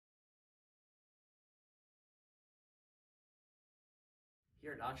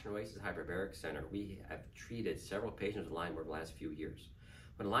Here at Oxygen Oasis Hyperbaric Center, we have treated several patients with Lyme over the last few years.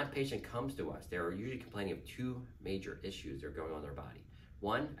 When a Lyme patient comes to us, they are usually complaining of two major issues that are going on in their body.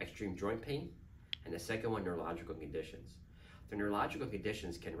 One, extreme joint pain, and the second one, neurological conditions. The neurological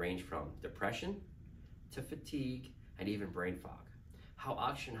conditions can range from depression to fatigue and even brain fog. How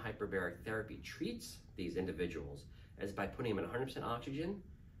oxygen hyperbaric therapy treats these individuals is by putting them in 100% oxygen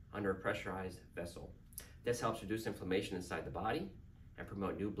under a pressurized vessel. This helps reduce inflammation inside the body and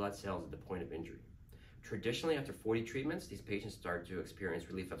promote new blood cells at the point of injury. Traditionally, after 40 treatments, these patients start to experience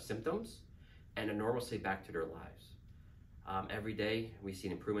relief of symptoms and a normalcy back to their lives. Every day, we see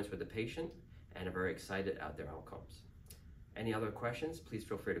improvements with the patient and are very excited at their outcomes. Any other questions, please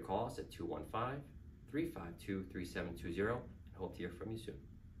feel free to call us at 215-352-3720 and hope to hear from you soon.